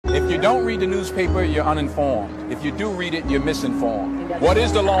If you don't read the newspaper, you're uninformed. If you do read it, you're misinformed. What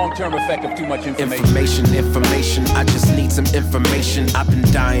is the long-term effect of too much information? Information, I just need some information. I've been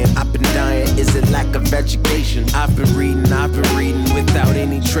dying. Is it lack of education? I've been reading without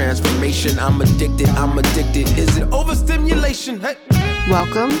any transformation. I'm addicted. Is it overstimulation? Hey.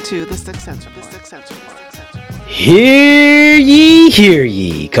 Welcome to the Sixth Sense. Hear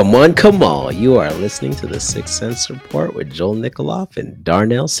ye. Come on. You are listening to the Sixth Sense Report with Joel Nikoloff and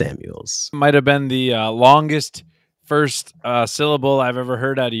Darnell Samuels. Might have been the longest first syllable I've ever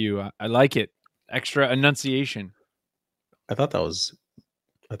heard out of you. I like it. Extra enunciation. Is that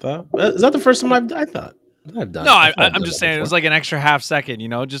the first time I've done? No, I'm just saying it was like an extra half second,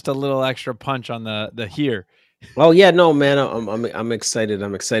 just a little extra punch on the here. Oh yeah, no man, I'm excited.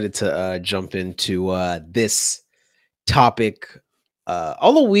 I'm excited to jump into this topic.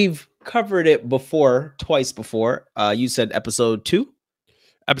 Although we've covered it twice before. You said episode 2,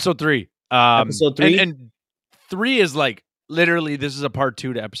 episode 3, episode 3, and 3 is like literally this is a part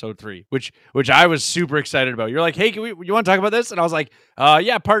 2 to episode 3, which I was super excited about. You're like, hey, you want to talk about this? And I was like,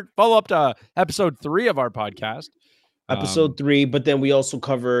 yeah, follow up to episode 3 of our podcast. Episode 3, but then we also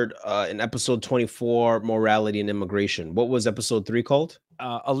covered in episode 24, morality and immigration. What was episode 3 called?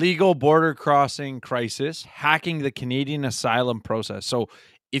 Illegal border crossing crisis, hacking the Canadian asylum process. So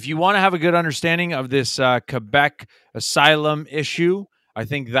if you want to have a good understanding of this Quebec asylum issue, I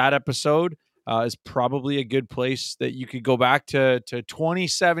think that episode is probably a good place that you could go back to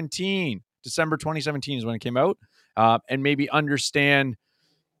 2017. December 2017 is when it came out, and maybe understand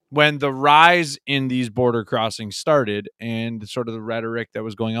when the rise in these border crossings started and sort of the rhetoric that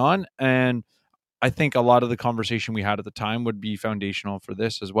was going on. And I think a lot of the conversation we had at the time would be foundational for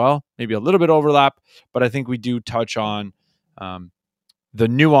this as well. Maybe a little bit overlap, but I think we do touch on the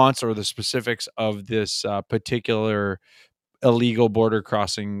nuance or the specifics of this particular illegal border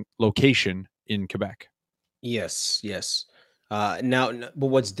crossing location in Quebec. Yes. Now, but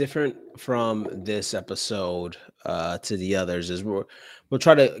what's different from this episode to the others is we'll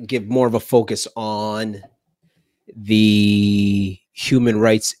try to give more of a focus on the human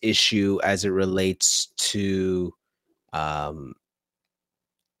rights issue as it relates to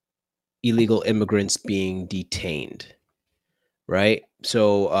illegal immigrants being detained, right?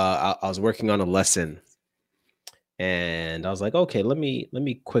 So I was working on a lesson, and I was like, okay, let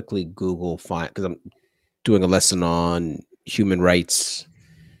me quickly Google because I'm doing a lesson on human rights,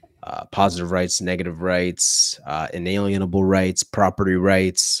 positive rights, negative rights, inalienable rights, property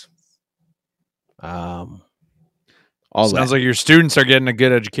rights. All Sounds that. like your students are getting a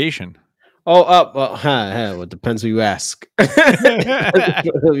good education. Oh, well, it depends who you ask.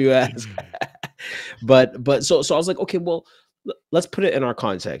 But so I was like, okay, well, let's put it in our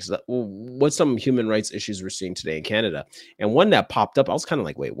context. What's some human rights issues we're seeing today in Canada? And one that popped up, I was kind of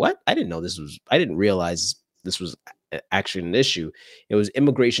like, wait, what? I didn't realize this was actually an issue. It was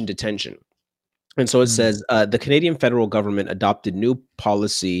immigration detention. And so it says the Canadian federal government adopted new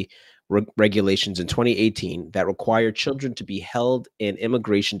policy regulations in 2018 that require children to be held in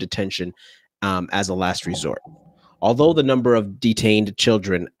immigration detention as a last resort. Although the number of detained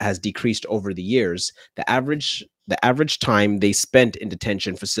children has decreased over the years, the average time they spent in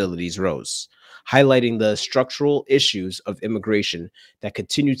detention facilities rose, highlighting the structural issues of immigration that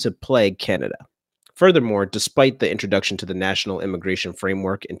continue to plague Canada. Furthermore, despite the introduction to the National Immigration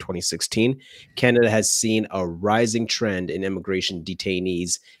Framework in 2016, Canada has seen a rising trend in immigration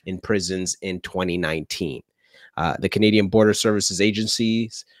detainees in prisons in 2019. The Canadian Border Services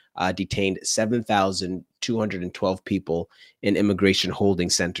agencies detained 7,212 people in immigration holding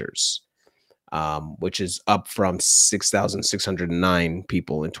centers, which is up from 6,609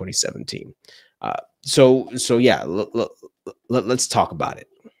 people in 2017. So yeah, let's talk about it.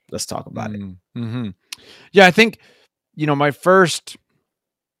 Let's talk about it. Mm-hmm. Yeah, I think, my first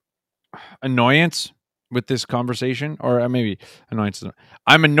annoyance with this conversation, or maybe annoyance,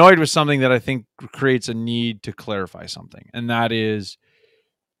 I'm annoyed with something that I think creates a need to clarify something. And that is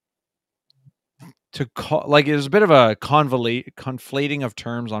to call, like, it was a bit of a conflating of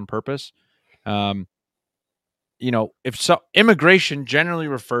terms on purpose. Immigration generally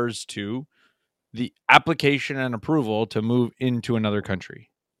refers to the application and approval to move into another country.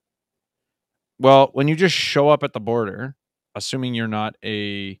 Well, when you just show up at the border, assuming you're not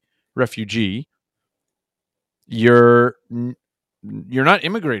a refugee, you're not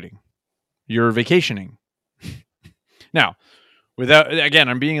immigrating. You're vacationing. Now,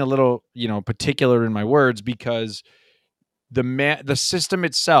 I'm being a little, particular in my words because the system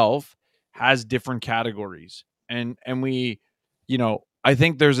itself has different categories, and we, I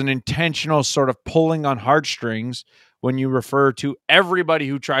think there's an intentional sort of pulling on heartstrings when you refer to everybody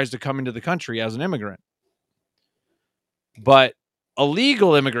who tries to come into the country as an immigrant. But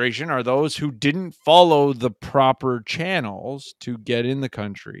illegal immigration are those who didn't follow the proper channels to get in the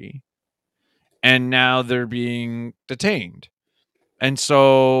country, and now they're being detained. And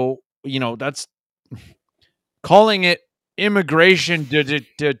so, that's calling it immigration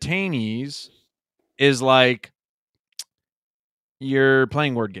detainees is like you're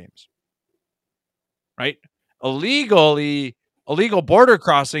playing word games, right? Illegal border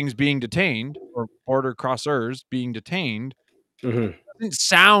crossings being detained, or border crossers being detained, Mhm. doesn't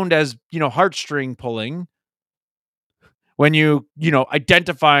sound as, heartstring pulling when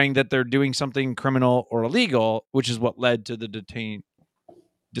identifying that they're doing something criminal or illegal, which is what led to the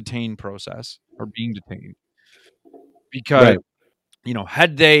detain process, or being detained. Because, Right.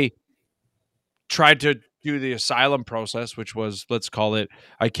 had they tried to do the asylum process, which was, let's call it,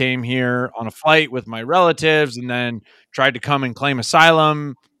 I came here on a flight with my relatives and then tried to come and claim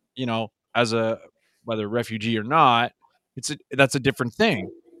asylum, as a, whether refugee or not, that's a different thing,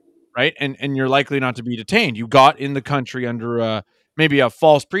 right? And you're likely not to be detained. You got in the country under maybe a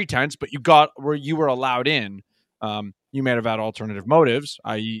false pretense, but you were allowed in. You may have had alternative motives,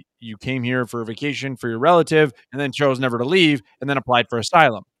 i.e., you came here for a vacation for your relative and then chose never to leave and then applied for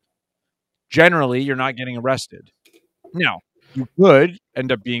asylum. Generally, you're not getting arrested. Now, you could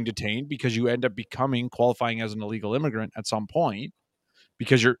end up being detained because you end up qualifying as an illegal immigrant at some point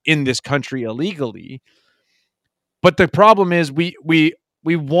because you're in this country illegally. But the problem is we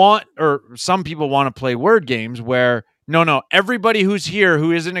want, or some people want to play word games where no, everybody who's here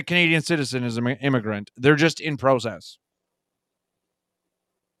who isn't a Canadian citizen is an immigrant. They're just in process.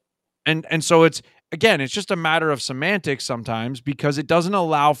 And so it's just a matter of semantics sometimes, because it doesn't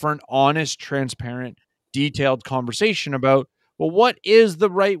allow for an honest, transparent, detailed conversation about, well, what is the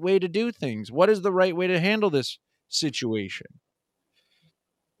right way to do things? What is the right way to handle this situation?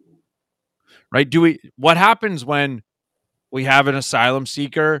 Right? What happens when we have an asylum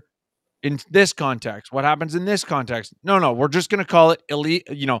seeker in this context? What happens in this context? No, we're just going to call it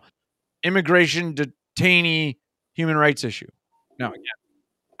immigration detainee human rights issue. Now,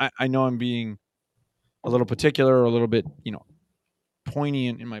 again, I know I'm being a little particular or a little bit,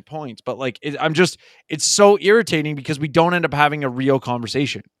 poignant in my points, but it's so irritating because we don't end up having a real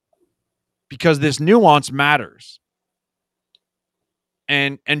conversation, because this nuance matters.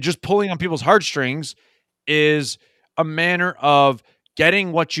 And just pulling on people's heartstrings is a manner of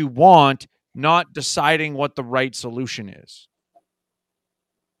getting what you want, not deciding what the right solution is.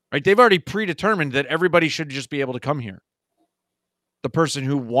 Right? They've already predetermined that everybody should just be able to come here. The person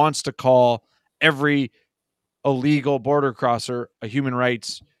who wants to call every illegal border crosser a human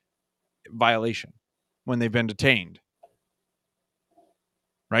rights violation when they've been detained.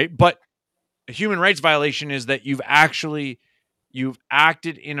 Right? But a human rights violation is that you've acted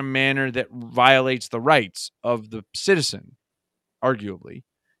in a manner that violates the rights of the citizen, arguably.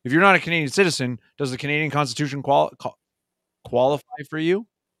 If you're not a Canadian citizen, does the Canadian Constitution qualify for you?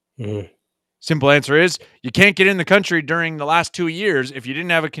 Mhm. Simple answer is you can't get in the country during the last 2 years if you didn't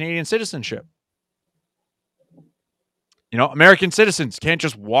have a Canadian citizenship. American citizens can't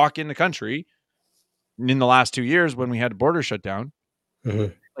just walk in the country in the last 2 years when we had the border shut down.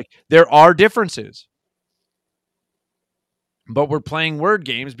 Mhm. There are differences. But we're playing word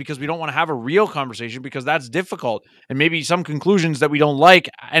games because we don't want to have a real conversation, because that's difficult. And maybe some conclusions that we don't like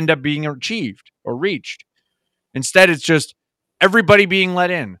end up being achieved or reached. Instead, it's just everybody being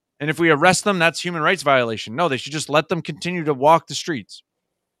let in. And if we arrest them, that's human rights violation. No, they should just let them continue to walk the streets.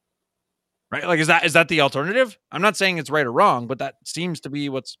 Right? Is that the alternative? I'm not saying it's right or wrong, but that seems to be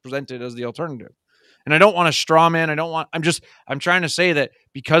what's presented as the alternative. And I don't want to straw man. I'm trying to say that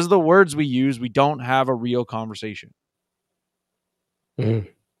because of the words we use, we don't have a real conversation. Mhm.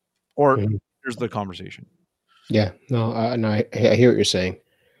 Or Mhm. here's the conversation. Yeah. No, I hear what you're saying.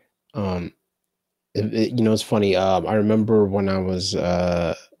 It's funny. I remember when I was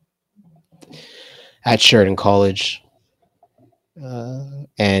at Sheridan College,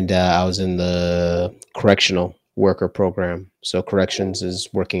 and I was in the correctional worker program. So corrections is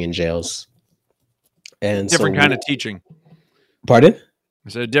working in jails, and Different kind of teaching. Pardon?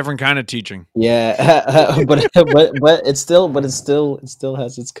 It's a different kind of teaching. Yeah, but it still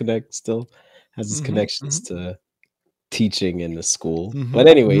has its connections to teaching in the school. But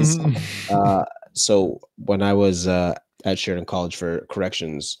anyways, so when I was at Sheridan College for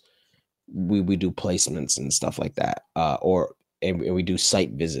corrections, we do placements and stuff like that, and we do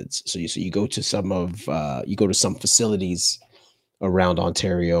site visits. So you go to some facilities around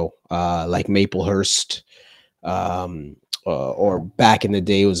Ontario, like Maplehurst, or back in the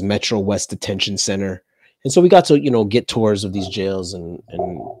day it was Metro West Detention Center. And so we got to, get tours of these jails and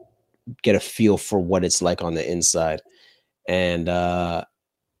get a feel for what it's like on the inside. And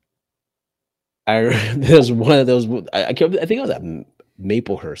there's one of those. I think I was at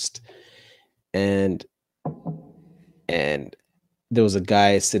Maplehurst, and there was a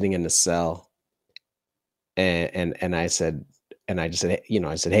guy sitting in the cell, and I said, I just said,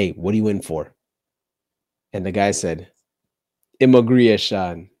 I said, hey, what are you in for? And the guy said,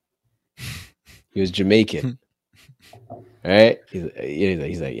 immigration. He was Jamaican, right?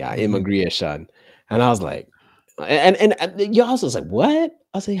 He's like, yeah, immigration. And I was like, and you also was like, what?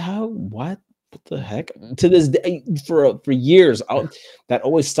 I was like, how? What the heck? To this day, for years, that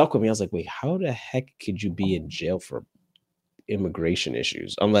always stuck with me. I was like, wait, how the heck could you be in jail for immigration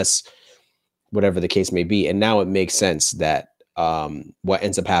issues, unless whatever the case may be? And now it makes sense that what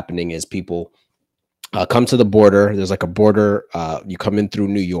ends up happening is people come to the border. There's like a border. You come in through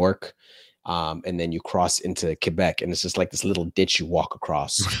New York. And then you cross into Quebec, and it's just like this little ditch you walk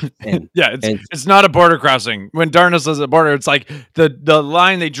across. And it's not a border crossing. When Darna says a border, it's like the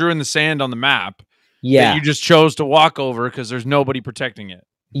line they drew in the sand on the map. Yeah, that you just chose to walk over because there's nobody protecting it.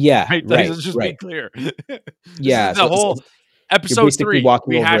 Yeah, right. Let's just be clear. Yeah, the whole episode 3.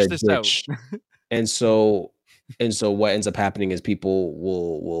 We hashed this out. And so what ends up happening is people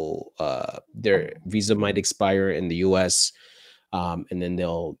will their visa might expire in the U.S. And then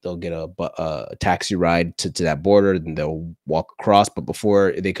they'll get a taxi ride to that border, and they'll walk across. But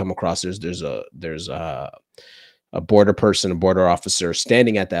before they come across, there's a border person, a border officer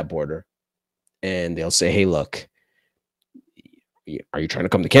standing at that border, and they'll say, "Hey, look, are you trying to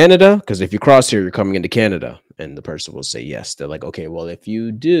come to Canada? Because if you cross here, you're coming into Canada." And the person will say yes. They're like, "Okay, well, if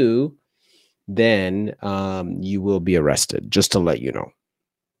you do, then you will be arrested, just to let you know."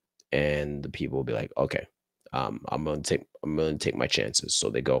 And the people will be like, "Okay. I'm gonna take my chances." So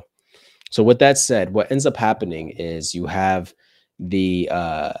they go. So with that said, what ends up happening is you have the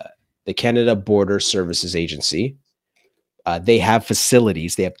Canada Border Services Agency. They have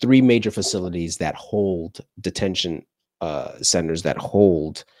facilities. They have 3 major facilities that hold detention centers that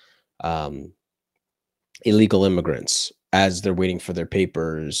hold illegal immigrants as they're waiting for their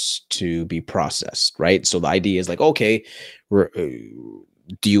papers to be processed, right? So the idea is like, okay,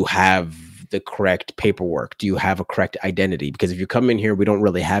 do you have the correct paperwork? Do you have a correct identity? Because if you come in here, we don't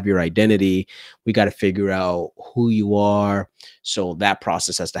really have your identity. We got to figure out who you are. So that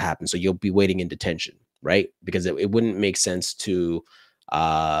process has to happen. So you'll be waiting in detention, right? Because it wouldn't make sense to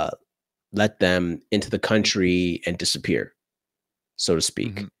let them into the country and disappear, so to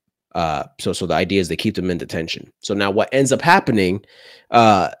speak. Mm-hmm. So the idea is they keep them in detention. So now what ends up happening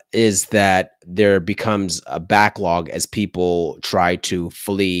is that there becomes a backlog as people try to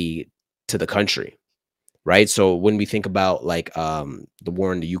flee to the country, right? So when we think about like the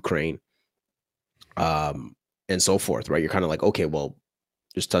war in the Ukraine and so forth, right? You're kind of like, okay, well,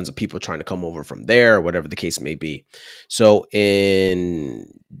 there's tons of people trying to come over from there, or whatever the case may be. So in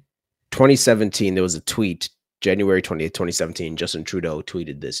 2017, there was a tweet, January 20th, 2017, Justin Trudeau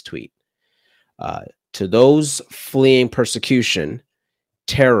tweeted this tweet. To those fleeing persecution,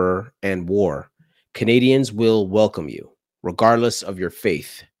 terror, and war, Canadians will welcome you, regardless of your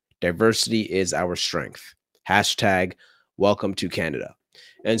faith. Diversity is our strength. # welcome to Canada.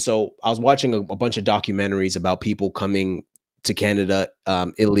 And so I was watching a bunch of documentaries about people coming to Canada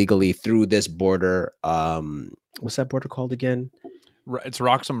illegally through this border. What's that border called again? It's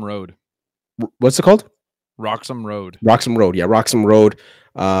Roxham Road. What's it called? Roxham Road. Roxham Road. Yeah, Roxham Road.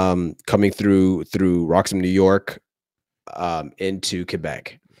 Coming through Roxham, New York, into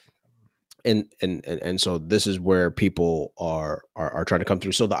Quebec. And so this is where people are trying to come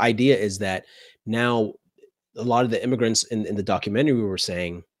through. So the idea is that now a lot of the immigrants in the documentary we were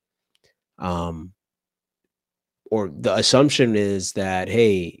saying, or the assumption is that,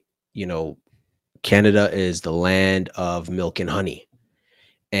 hey, Canada is the land of milk and honey,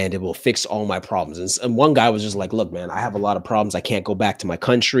 and it will fix all my problems. And one guy was just like, look, man, I have a lot of problems. I can't go back to my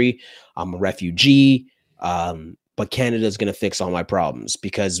country. I'm a refugee. But Canada is going to fix all my problems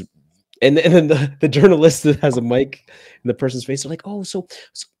because. And then the journalist that has a mic in the person's face, they're like, "Oh, so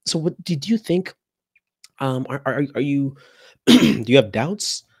what did you think? Are you do you have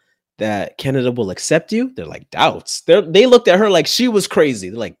doubts that Canada will accept you?" They're like, "Doubts." They looked at her like she was crazy.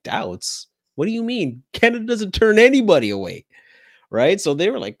 They're like, "Doubts? What do you mean? Canada doesn't turn anybody away, right?" So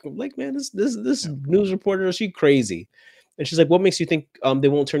they were like, "Man, this news reporter, is she crazy?" And she's like, "What makes you think they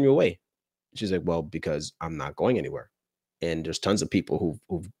won't turn you away?" She's like, "Well, because I'm not going anywhere." And there's tons of people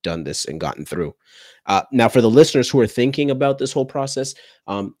who've done this and gotten through. Now, for the listeners who are thinking about this whole process,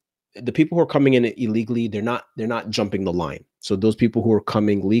 the people who are coming in illegally, they're not jumping the line. So those people who are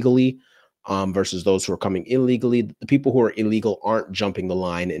coming legally versus those who are coming illegally. The people who are illegal aren't jumping the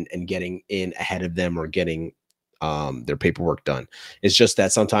line and getting in ahead of them or getting their paperwork done. It's just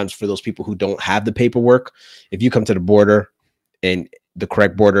that sometimes for those people who don't have the paperwork, if you come to the border and the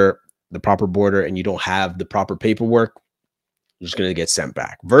correct border, the proper border, and you don't have the proper paperwork, you're just going to get sent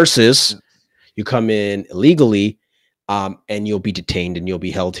back. Versus you come in illegally, and you'll be detained and you'll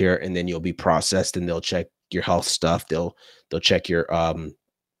be held here, and then you'll be processed, and they'll check your health stuff. They'll check your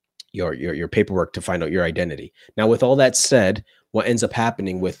paperwork to find out your identity. Now, with all that said, what ends up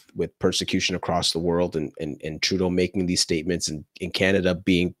happening with persecution across the world and Trudeau making these statements and in Canada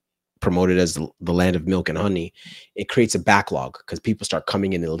being promoted as the land of milk and honey, it creates a backlog because people start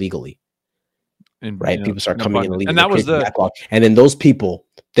coming in illegally. Right, people start coming in illegally, and that was the backlog. And then those people,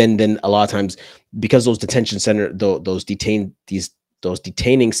 then a lot of times, because those detention center, those detaining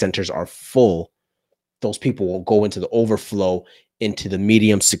centers are full, those people will go into the overflow into the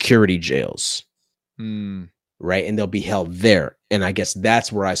medium security jails, right, and they'll be held there. And I guess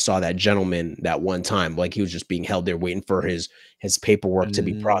that's where I saw that gentleman that one time, like he was just being held there, waiting for his paperwork to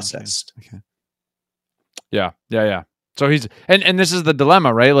be processed. Okay. Yeah. So he's and this is the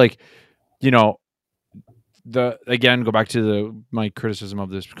dilemma, right? Like, you know. Again, go back to my criticism of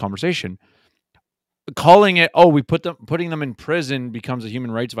this conversation. Calling it, putting them in prison becomes a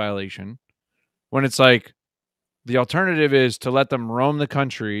human rights violation, when it's like the alternative is to let them roam the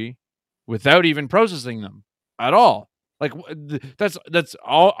country without even processing them at all. Like that's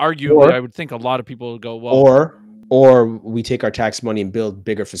all arguably. I would think a lot of people would go, well, or we take our tax money and build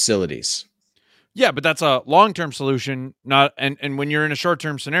bigger facilities. Yeah, but that's a long-term solution, not and when you're in a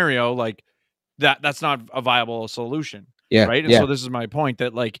short-term scenario, like that's not a viable solution. Yeah. Right. And so this is my point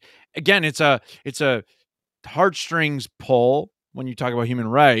that, like, again, it's a heartstrings pull when you talk about human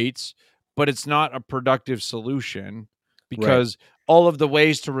rights, but it's not a productive solution because all of the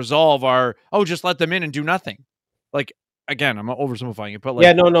ways to resolve are, just let them in and do nothing. Like, again, I'm oversimplifying it, but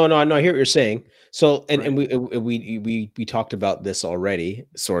like, no, I hear what you're saying. So, and we talked about this already,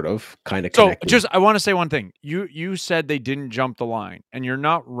 sort of, kind of. So I want to say one thing. You said they didn't jump the line, and you're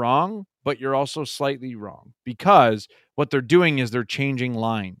not wrong, but you're also slightly wrong, because what they're doing is they're changing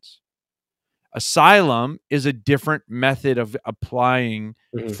lines. Asylum is a different method of applying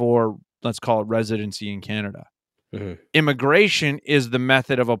for, let's call it, residency in Canada. Immigration is the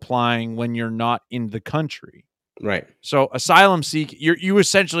method of applying when you're not in the country. Right. So asylum seek, you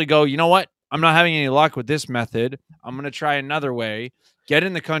essentially go, you know what? I'm not having any luck with this method. I'm going to try another way, get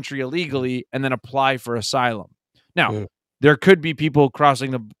in the country illegally, and then apply for asylum. Now, there could be people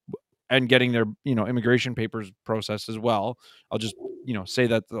crossing and getting their, immigration papers processed as well. I'll just, say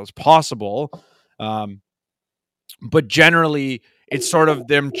that that's possible. But generally, it's sort of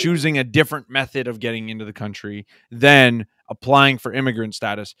them choosing a different method of getting into the country than applying for immigrant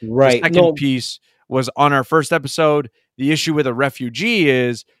status. Right. The second piece was on our first episode. The issue with a refugee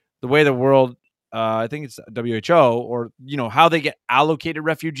is the way the world, I think it's WHO, or, how they get allocated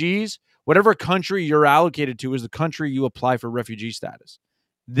refugees. Whatever country you're allocated to is the country you apply for refugee status.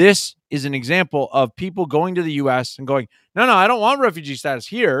 This is an example of people going to the US and going, no, I don't want refugee status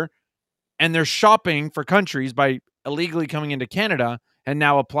here. And they're shopping for countries by illegally coming into Canada and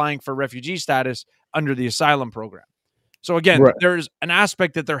now applying for refugee status under the asylum program. So again, there's an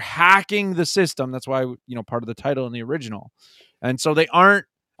aspect that they're hacking the system. That's why, part of the title in the original. And so they aren't,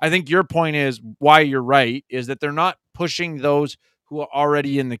 I think your point is why you're right, is that they're not pushing those who are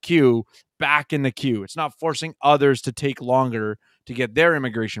already in the queue back in the queue. It's not forcing others to take longer to get their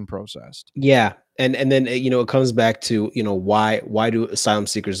immigration processed. Yeah. And then, it comes back to, why do asylum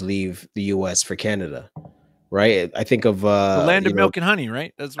seekers leave the US for Canada? Right. I think of the land of milk and honey,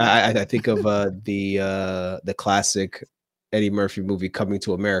 right? That's what I think of the classic Eddie Murphy movie Coming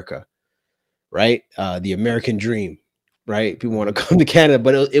to America, right? The American dream, right? People want to come to Canada,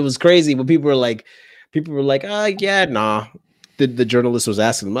 but it was crazy. But people were like, yeah, nah. The journalist was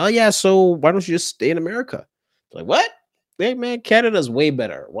asking them, yeah, so why don't you just stay in America? Like, what? Hey, man, Canada's way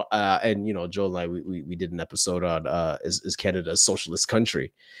better. And Joel and I, we did an episode on is Canada a socialist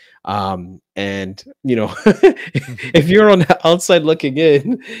country? And if you're on the outside looking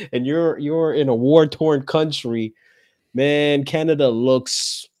in and you're in a war-torn country, man, Canada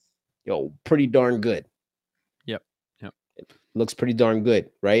looks pretty darn good. Yep. It looks pretty darn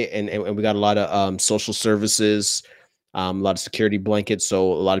good, right? And we got a lot of social services, a lot of security blankets,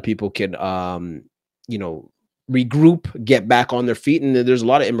 so a lot of people can regroup, get back on their feet, and there's a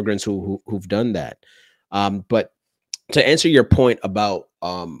lot of immigrants who've done that. But to answer your point about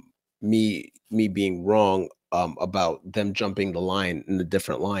me being wrong about them jumping the line in a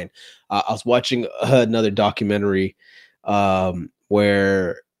different line, I was watching another documentary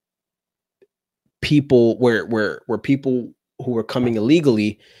where people where people who were coming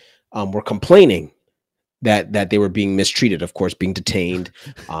illegally were complaining that they were being mistreated, of course, being detained,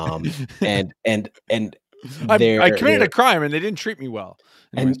 and I committed their a crime and they didn't treat me well.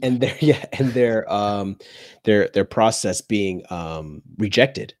 Anyways. and their yeah and their process being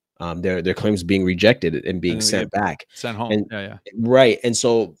rejected, their claims being rejected and being And then they sent get back. sent home. And Yeah. right, and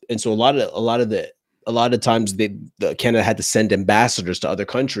so a lot of times Canada had to send ambassadors to other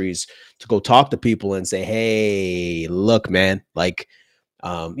countries to go talk to people and say, hey, look, man, like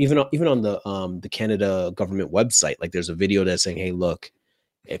even on the Canada government website, like there's a video that's saying, hey, look,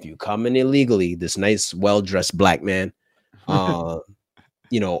 if you come in illegally, this nice well-dressed black man, with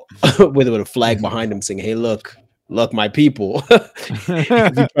a flag behind him saying, hey, look, my people, if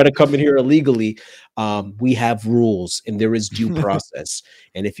you try to come in here illegally, we have rules and there is due process.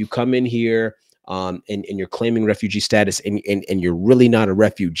 And if you come in here and you're claiming refugee status and you're really not a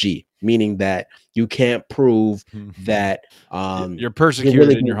refugee, meaning that you can't prove that you're persecuted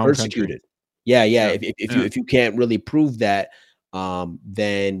really in your home persecuted. country. Yeah. Yeah. If you can't really prove that,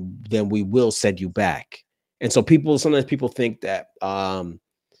 then we will send you back. And so sometimes people think that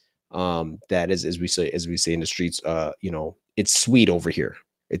that is, as we say in the streets, it's sweet over here.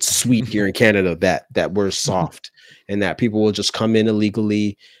 It's sweet here in Canada that we're soft and that people will just come in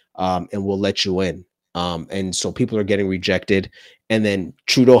illegally and we'll let you in. And so people are getting rejected. And then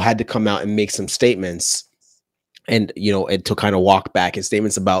Trudeau had to come out and make some statements and to kind of walk back his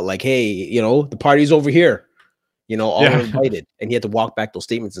statements about like, hey, the party's over here, all are invited. And he had to walk back those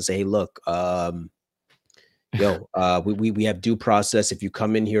statements and say, hey, look, we have due process. If you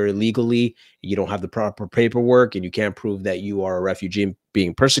come in here illegally, you don't have the proper paperwork and you can't prove that you are a refugee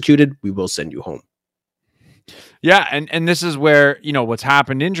being persecuted, we will send you home. Yeah, and this is where, what's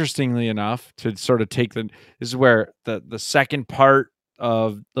happened, interestingly enough, to sort of this is where the second part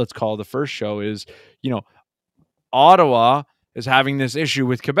of, let's call it the first show, is, Ottawa is having this issue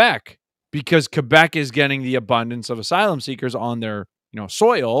with Quebec because Quebec is getting the abundance of asylum seekers on their,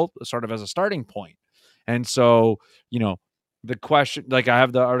 soil, sort of as a starting point. And so, the question, like I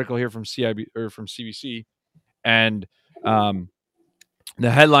have the article here from CBC, and the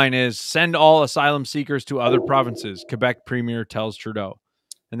headline is "Send all asylum seekers to other provinces." Quebec Premier tells Trudeau,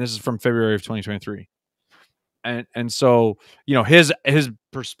 and this is from February of 2023. And so, his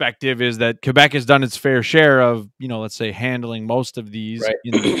perspective is that Quebec has done its fair share of, let's say, handling most of these, right.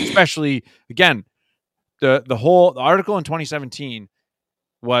 Especially again, the article in 2017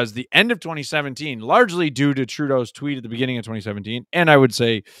 was the end of 2017, largely due to Trudeau's tweet at the beginning of 2017. And I would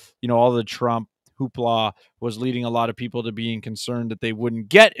say, all the Trump hoopla was leading a lot of people to being concerned that they wouldn't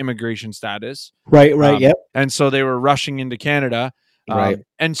get immigration status. Right. Yep. And so they were rushing into Canada. Right.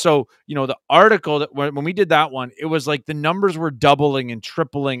 And so, the article that when we did that one, it was like the numbers were doubling and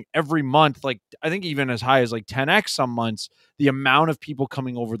tripling every month. Like I think even as high as like 10x some months, the amount of people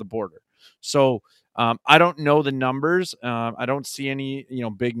coming over the border. So I don't know the numbers. I don't see any,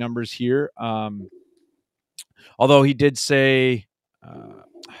 big numbers here. Although he did say,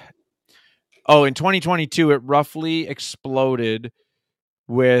 in 2022, it roughly exploded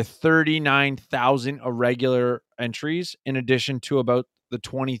with 39,000 irregular entries, in addition to about the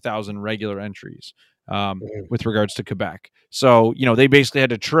 20,000 regular entries with regards to Quebec. So, they basically had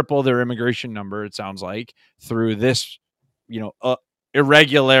to triple their immigration number, it sounds like, through this,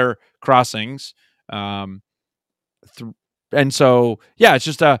 irregular crossings. And so, yeah,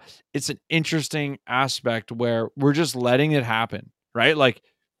 it's an interesting aspect where we're just letting it happen, right? Like,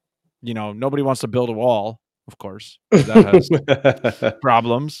 nobody wants to build a wall, of course. That has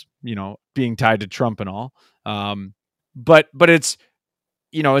problems, being tied to Trump and all. But it's,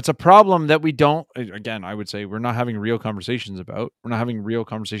 it's a problem that we don't, again, I would say we're not having real conversations about. We're not having real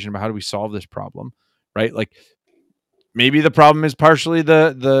conversation about how do we solve this problem, right? Like maybe the problem is partially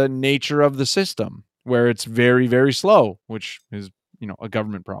the nature of the system where it's very, very slow, which is, a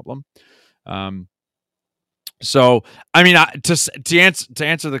government problem. So, I mean, to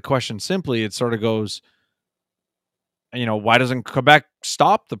answer the question simply, it sort of goes, why doesn't Quebec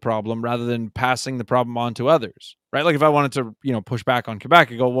stop the problem rather than passing the problem on to others, right? Like if I wanted to, push back on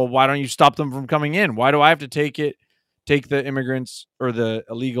Quebec, I go, well, why don't you stop them from coming in? Why do I have to take the immigrants or the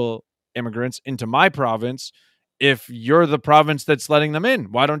illegal immigrants into my province if you're the province that's letting them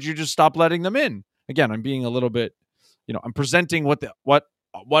in? Why don't you just stop letting them in? Again, I'm being a little bit, I'm presenting what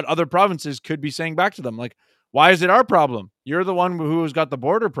other provinces could be saying back to them. Like, why is it our problem? You're the one who's got the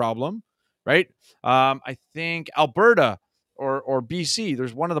border problem, right? I think Alberta or BC,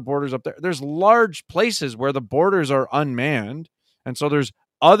 there's one of the borders up there. There's large places where the borders are unmanned. And so there's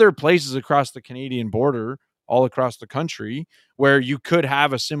other places across the Canadian border all across the country where you could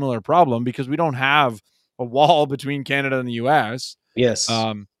have a similar problem because we don't have a wall between Canada and the US. Yes.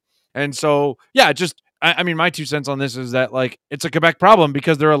 And so, yeah, just, I mean, my 2 cents on this is that, like, it's a Quebec problem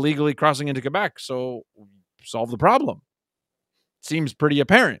because they're illegally crossing into Quebec. So solve the problem. Seems pretty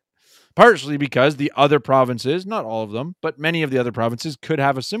apparent. Partially because the other provinces, not all of them, but many of the other provinces could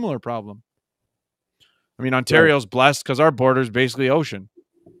have a similar problem. I mean, Ontario's blessed because our border is basically ocean.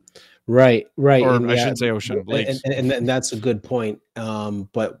 Right. Or And I shouldn't say ocean, lakes. and that's a good point.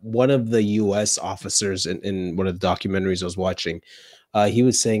 But one of the US officers in one of the documentaries I was watching, he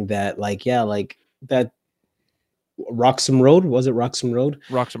was saying that, like, yeah, like that Roxham Road, was it Roxham Road?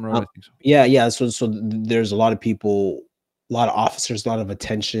 Roxham Road, I think so. Yeah. So there's a lot of people, a lot of officers, a lot of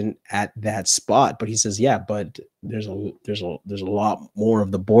attention at that spot. But he says, yeah, but there's a lot more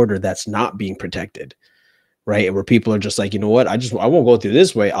of the border that's not being protected, right? Where people are just like, you know what, I won't go through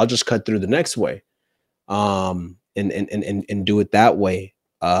this way. I'll just cut through the next way, and do it that way.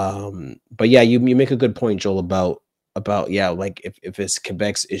 But yeah, you make a good point, Joel, about yeah, like if it's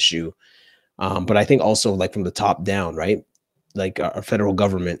Quebec's issue. But I think also, like, from the top down, right? Like our federal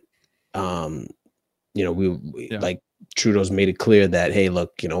government, we Yeah. like Trudeau's made it clear that, hey,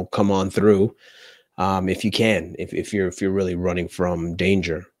 look, come on through, if you can, if you're really running from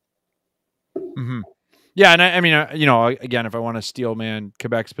danger. Mm-hmm. Yeah, and I mean, again, if I want to steel man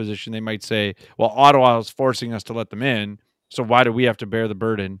Quebec's position, they might say, well, Ottawa is forcing us to let them in, so why do we have to bear the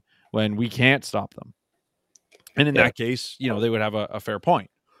burden when we can't stop them? And in that case, they would have a fair point.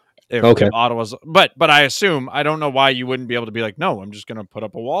 If Ottawa's, but I assume, I don't know why you wouldn't be able to be like, no, I'm just going to put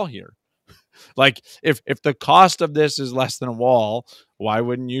up a wall here. Like, if the cost of this is less than a wall, why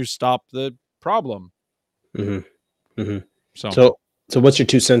wouldn't you stop the problem? Mm-hmm. Mm-hmm. So what's your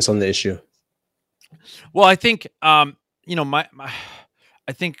 2 cents on the issue? Well, I think, I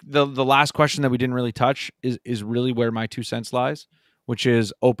think the last question that we didn't really touch is really where my 2 cents lies, which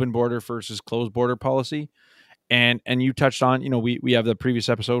is open border versus closed border policy. And you touched on, we have the previous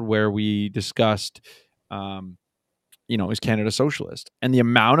episode where we discussed, is Canada socialist? And the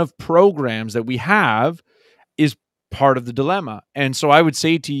amount of programs that we have is part of the dilemma. And so I would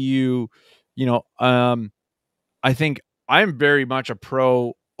say to you, I think I'm very much a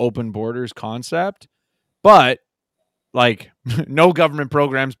pro open borders concept, but like no government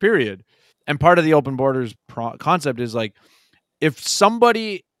programs, period. And part of the open borders concept is like, if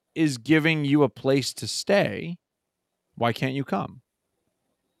somebody is giving you a place to stay, why can't you come?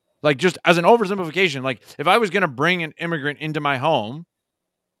 Like, just as an oversimplification, like if I was going to bring an immigrant into my home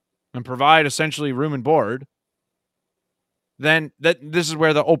and provide essentially room and board, then this is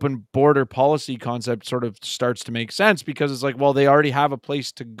where the open border policy concept sort of starts to make sense, because it's like, well, they already have a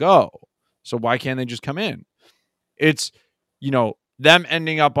place to go, so why can't they just come in? It's, them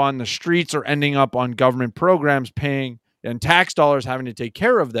ending up on the streets or ending up on government programs, paying and tax dollars having to take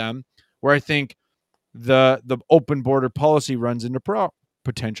care of them, where I think the open border policy runs into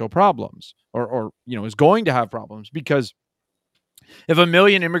potential problems, or is going to have problems, because if 1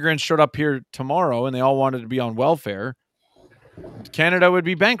 million immigrants showed up here tomorrow and they all wanted to be on welfare, Canada would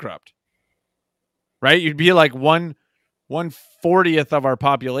be bankrupt, right? You'd be like 1/40th of our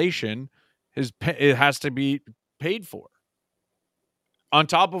population it has to be paid for on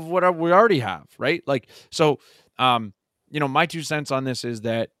top of what we already have, right? Like, so, my 2 cents on this is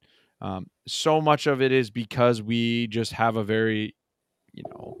that so much of it is because we just have a very,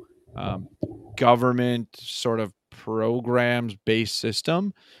 government sort of programs based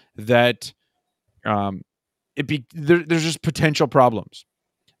system that there's just potential problems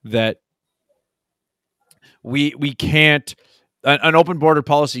that we can't. An open border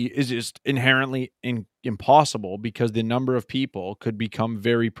policy is just inherently impossible, because the number of people could become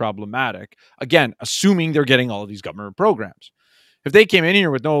very problematic. Again, assuming they're getting all of these government programs. If they came in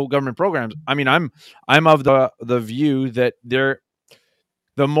here with no government programs, I mean, I'm of the view that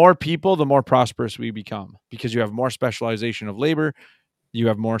the more people, the more prosperous we become, because you have more specialization of labor, you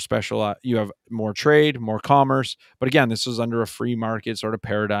have more you have more trade, more commerce. But again, this is under a free market sort of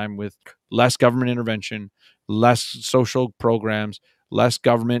paradigm with less government intervention, less social programs, less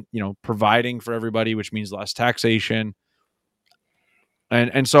government, providing for everybody, which means less taxation.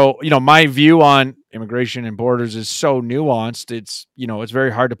 And so, my view on immigration and borders is so nuanced. It's, it's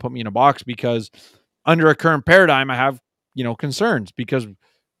very hard to put me in a box, because under a current paradigm, I have, concerns, because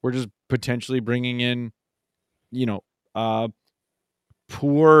we're just potentially bringing in,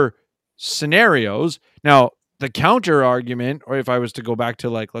 poor scenarios. Now, the counter argument, or if I was to go back to,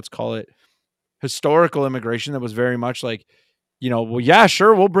 like, let's call it historical immigration, that was very much like, well, yeah,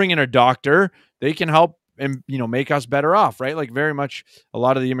 sure, we'll bring in a doctor. They can help and, make us better off, right? Like, very much a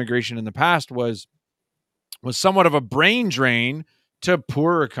lot of the immigration in the past was was somewhat of a brain drain to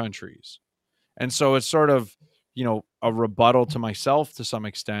poorer countries. And so it's sort of, a rebuttal to myself to some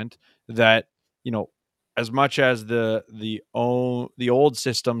extent that, as much as the old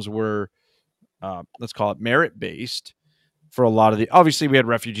systems were, let's call it merit based for a lot of obviously we had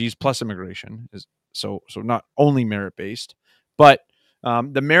refugees plus immigration, so not only merit based, but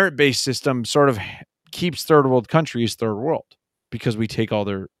the merit based system sort of keeps third world countries third world because we take all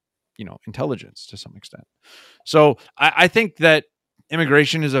their, intelligence to some extent. So I think that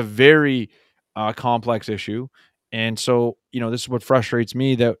immigration is a very complex issue. And so, this is what frustrates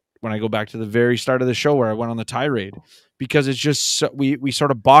me, that when I go back to the very start of the show where I went on the tirade, because it's just, we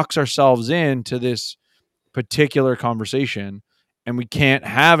sort of box ourselves into this particular conversation, and we can't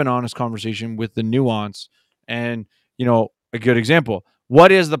have an honest conversation with the nuance. And, a good example,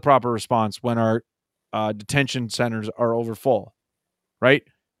 what is the proper response when our detention centers are over full, right?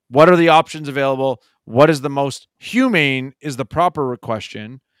 What are the options available? What is the most humane is the proper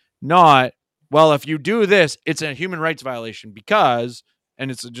question, not, well, if you do this, it's a human rights violation because,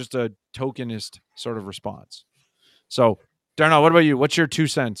 and it's just a tokenist sort of response. So, Darnell, what about you? What's your 2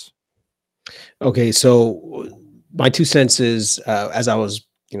 cents? Okay, so my 2 cents is, as I was,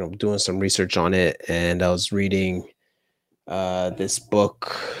 doing some research on it, and I was reading this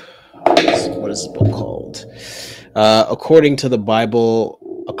book. What is this book called? According to the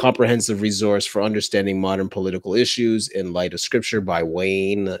Bible, a comprehensive resource for understanding modern political issues in light of Scripture by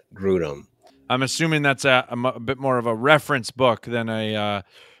Wayne Grudem. I'm assuming that's a bit more of a reference book than a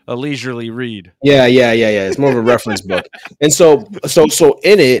leisurely read. Yeah. It's more of a reference book, and so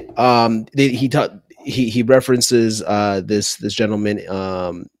in it, he references this gentleman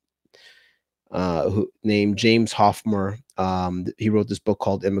who named James Hofmer. He wrote this book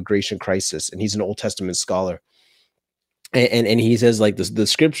called Immigration Crisis, and he's an Old Testament scholar. And he says, like, the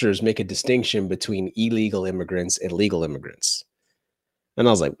scriptures make a distinction between illegal immigrants and legal immigrants. And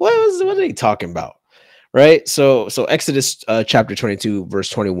I was like, what are they talking about? Right. So Exodus chapter 22, verse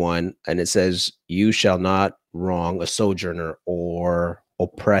 21, and it says, "You shall not wrong a sojourner or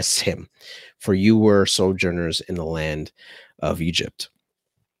oppress him, for you were sojourners in the land of Egypt."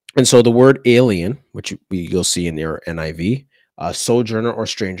 And so the word alien, which you'll see in your NIV, sojourner or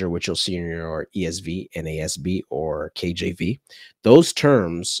stranger, which you'll see in your ESV, NASB, or KJV, those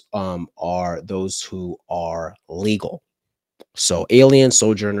terms are those who are legal. So alien,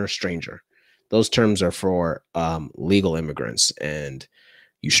 sojourner, stranger, those terms are for legal immigrants, and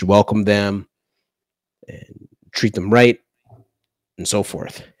you should welcome them and treat them right and so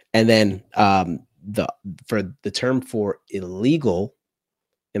forth. And then for the term for illegal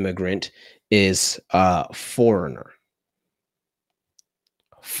immigrant is foreigner.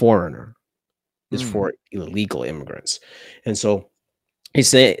 Foreigner is for illegal immigrants. And so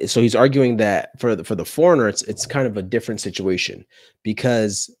he's arguing that for the foreigner, it's kind of a different situation,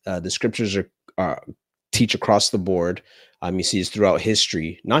 because the scriptures are teach across the board. You see this throughout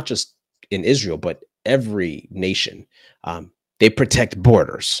history, not just in Israel, but every nation. They protect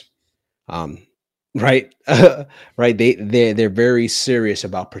borders. Right. Right. They're very serious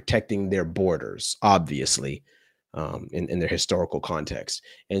about protecting their borders, obviously, in their historical context.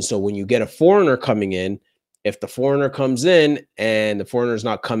 And so when you get a foreigner coming in, if the foreigner comes in and the foreigner is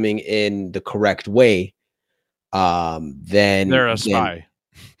not coming in the correct way, then they're a spy.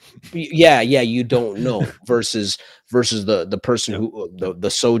 Yeah, you don't know versus the person who the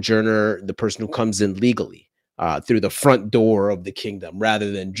sojourner, the person who comes in legally through the front door of the kingdom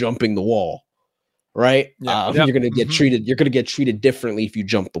rather than jumping the wall. Right. You're going to get treated. You're going to get treated differently if you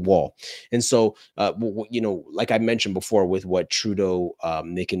jump the wall. And so, like I mentioned before, with what Trudeau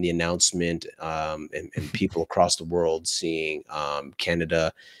making the announcement and people across the world seeing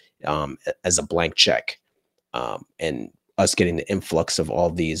Canada as a blank check, and us getting the influx of all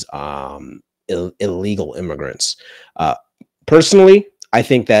these illegal immigrants. Personally, I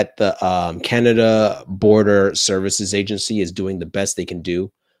think that the Canada Border Services Agency is doing the best they can do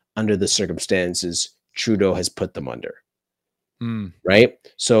under the circumstances Trudeau has put them under. Right.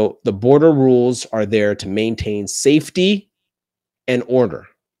 So the border rules are there to maintain safety and order.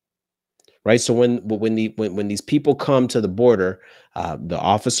 Right. So when these people come to the border, the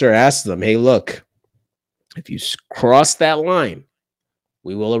officer asks them, "Hey, look, if you cross that line,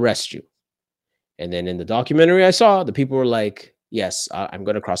 we will arrest you." And then in the documentary I saw, the people were like, "Yes, I'm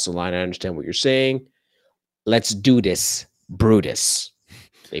going to cross the line. I understand what you're saying. Let's do this, Brutus."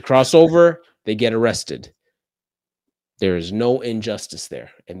 They cross over, they get arrested. There is no injustice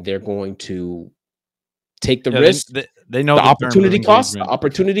there, and they're going to take the risk. They know the opportunity cost. The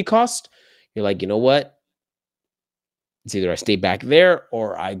opportunity cost. You're like, you know what? It's either I stay back there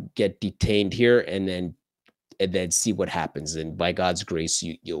or I get detained here and then and then see what happens. And by God's grace,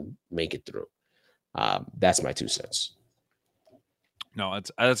 you'll make it through. That's my 2 cents. No,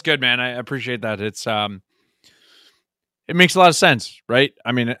 that's good, man. I appreciate that. It's it makes a lot of sense, right?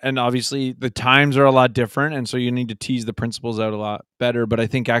 I mean, and obviously the times are a lot different, and so you need to tease the principles out a lot better. But I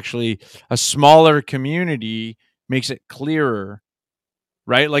think actually a smaller community makes it clearer,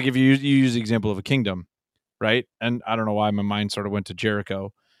 right? Like if you use the example of a kingdom, right? And I don't know why my mind sort of went to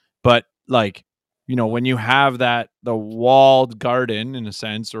Jericho, but like, you know, when you have the walled garden in a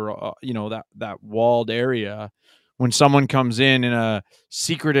sense, or you know, that walled area, when someone comes in a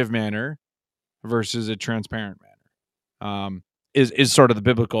secretive manner versus a transparent manner, is sort of the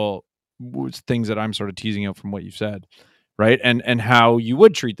biblical things that I'm sort of teasing out from what you've said, right? And how you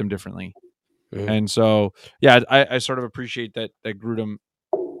would treat them differently. Mm-hmm. And so, yeah, I sort of appreciate that Grudem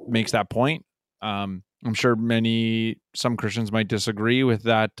makes that point. I'm sure some Christians might disagree with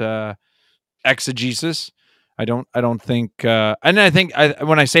that exegesis. I don't think, and I think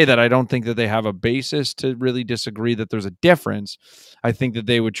when I say that, I don't think that they have a basis to really disagree that there's a difference. I think that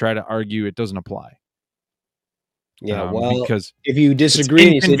they would try to argue it doesn't apply. Yeah, well, because if you disagree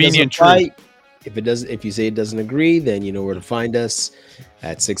and you say it doesn't apply, if you say it doesn't agree, then you know where to find us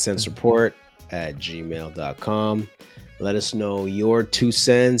at sixcentsreport@gmail.com. Let us know your 2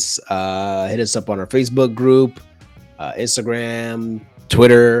 cents. Hit us up on our Facebook group, Instagram,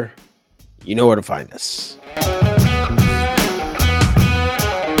 Twitter. You know where to find us.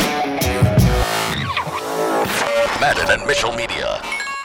 Madden and Mitchell Media.